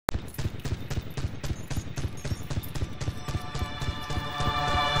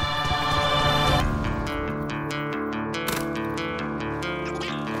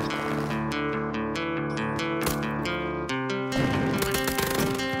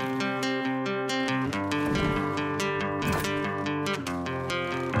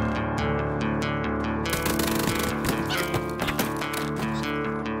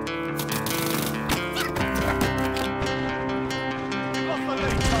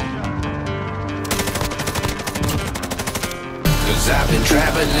'Cause I've been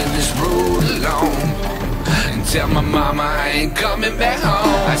traveling this road alone, and tell my mama I ain't coming back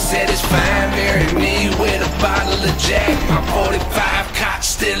home. I said it's fine, bury me with a bottle of Jack. My 45 cot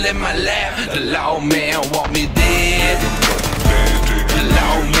still in my lap. The lawman want me dead. The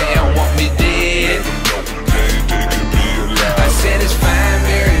lawman want me dead. I said it's fine,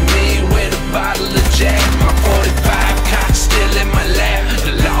 bury me with a bottle of Jack. My 45 cot still in my lap.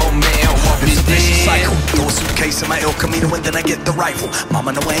 The lawman want me dead. Cycle, throw a suitcase in my El Camino and then I get the rifle.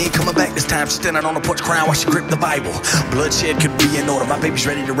 Mama know I ain't coming back this time. She's standing on the porch crying while she grip the Bible. Bloodshed could be in order, my baby's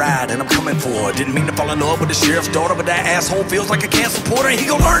ready to ride and I'm coming for her. Didn't mean to fall in love with the sheriff's daughter, but that asshole feels like a cancer supporter and he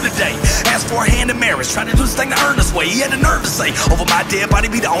gon' learn today. Asked for a hand in marriage, trying to do this thing to earn his way. He had the nerve to say, over my dead body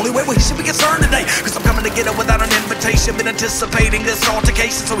be the only way. Well, he should be concerned today, 'cause I'm coming to get her without an invitation. Been anticipating this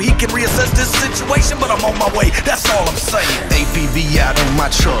altercation so he can reassess this situation, but I'm on my way, that's all I'm saying. APB out on my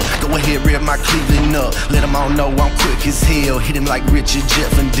truck, go ahead, rev my Cleveland up. Let them all know I'm quick as hell. Hit him like Richard,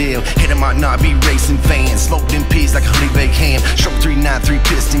 Jeff, and Dale. Hit him out, not be racing fans. Smoke them peas like a honey baked ham. Stroke 393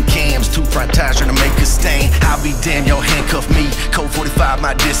 piston cams. 2 front tires trying to make a stain. I'll be damned, y'all handcuff me. Code 45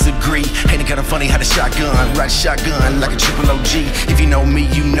 might disagree. Ain't it kinda funny how the shotgun, right shotgun like a triple OG. If you know me,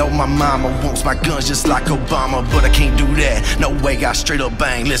 you know my mama wants my guns just like Obama. But I can't do that, no way, I straight up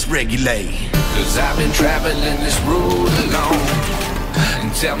bang, let's regulate. 'Cause I've been traveling this road alone,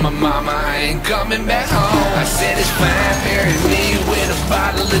 and tell my mama I ain't coming back home. I said it's fine, bury me with a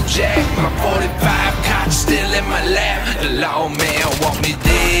bottle of Jack. My 45 cot still in my lap. The lawman want me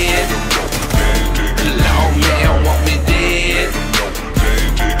dead. The lawman want me dead.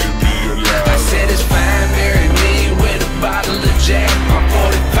 I said it's fine, bury me with a bottle of Jack. My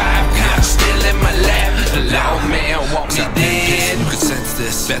 45 cot still in my lap. The lawman want me dead. You can sense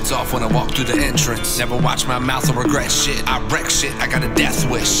this. Bets off when I walk through the entrance. Never watch my mouth or regret shit. I wreck shit, I got a death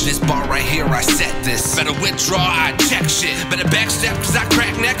wish. This bar right here, I set this. Better withdraw, I check shit. Better backstep, 'cause I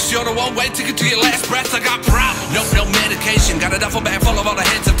crack necks. You're the one way ticket to your last breath. I got problems. Nope, no medication. Got a duffel bag full of all the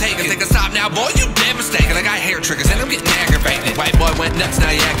hits I'm taking. Think I stop now, boy, you dead mistaken. I got hair triggers and I'm getting aggravated. White boy went nuts,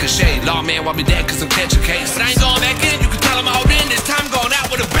 now you act a shade. Lawman want me dead 'cause I'm catching case. But I ain't going back in, you can tell I'm all in. This time going out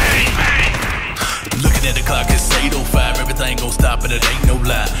with a bang, bang. Looking at the clock, it's 8:05. Everything gon' stop and it ain't no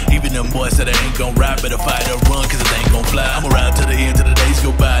lie. Even them boys said they ain't gon' ride. Better fight or run 'cause it ain't gon' fly. I'm around till the end till the days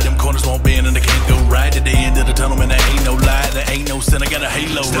go by. Them corners won't bend and they can't go right. At the end of the tunnel, man, there ain't no lie. There ain't no sin, I got a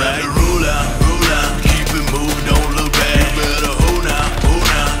halo, right? Time to roll out, keep it moving, don't look back. You better hold now,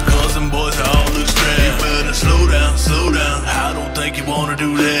 'cause them boys all look straight. You better slow down, I don't think you wanna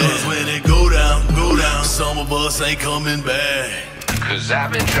do that. 'Cause when it go down, some of us ain't coming back. 'Cause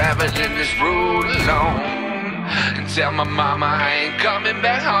I've been traveling this road alone, and tell my mama I ain't coming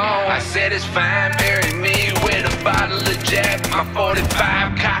back home. I said it's fine, bury me with a bottle of Jack. My 45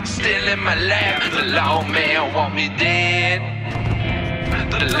 cock still in my lap. The lawman want me dead.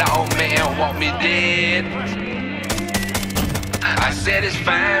 The lawman want me dead. I said it's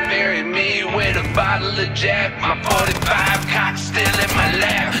fine, bury me with a bottle of Jack. My 45 cock still in my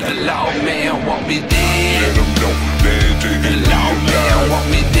lap. The lawman want me dead. Let 'em know they ain't taking The me lawman alive. want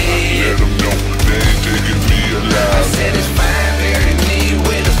me dead. Let 'em know they ain't taking me I alive. said it's fine, bury me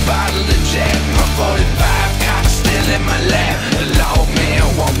with a bottle of Jack. My 45 cock still in my lap. The lawman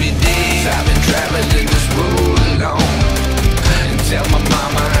want me dead. I've been traveling this road alone, and tell my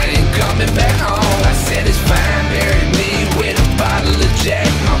mama I ain't coming back home. I said it's fine, bury me with a bottle of Jack.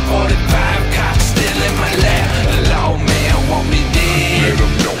 My 45 cock still in my lap. The lawman want me dead. Let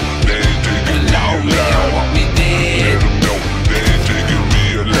 'em know they ain't The taking me lawman alive. want me dead. Let 'em know they ain't taking me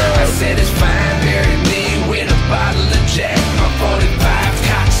I alive. said it's fine, bury me with a bottle of Jack. My 45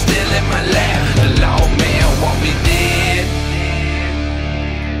 cock still in my lap. The lawman want me dead.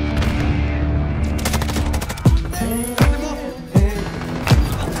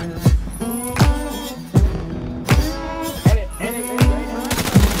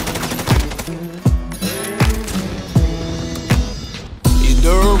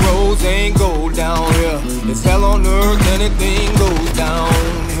 Dirt roads ain't gold down here. It's hell on earth, anything goes down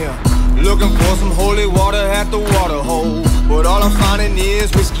here. Looking for some holy water at the water hole, but all I'm finding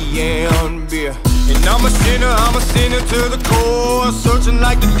is whiskey and beer. And I'm a sinner to the core, searching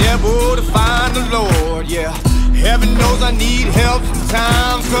like the devil to find the Lord, yeah. Heaven knows I need help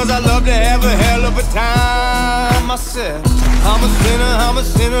sometimes, 'cause I love to have a hell of a time. I said, I'm a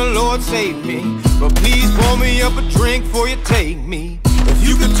sinner, Lord save me. But please pour me up a drink before you take me. If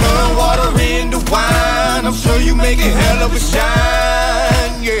you could turn water into wine, I'm sure you make a hell of a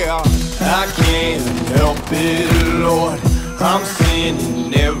shine, yeah. I can't help it, Lord, I'm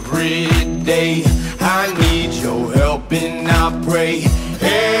sinning every day. I need your help and I pray,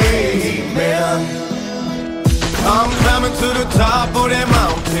 amen. I'm climbing to the top of that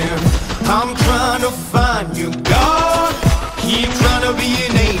mountain. I'm trying to find you, God. Keep trying to be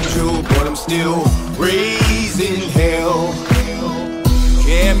an angel, but I'm still raising hell.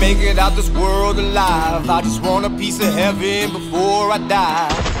 Can't make it out this world alive. I just want a piece of heaven before I die.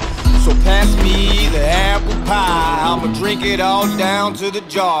 So pass me the apple pie. I'ma drink it all down till the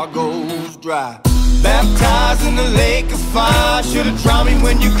jar goes dry. Baptized in the lake of fire. Should've drowned me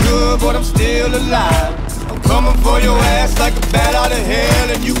when you could, but I'm still alive. I'm coming for your ass like a bat out of hell,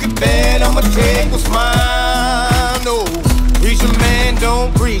 and you can bet I'ma take what's mine. Oh, preacher man,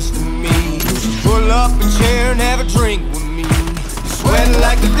 don't preach to me. You should pull up a chair and have a drink with me. Sweating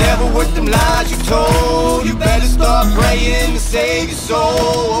like the devil with them lies you told. You better start praying to save your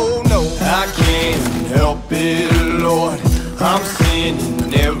soul. No, I can't help it, Lord. I'm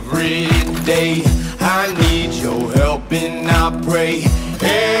sinning every day. I need your help and I pray,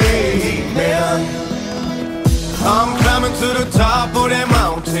 amen. I'm climbing to the top of that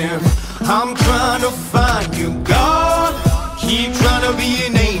mountain. I'm trying to find you, God. Keep trying to be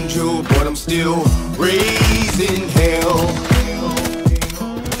an angel, but I'm still raising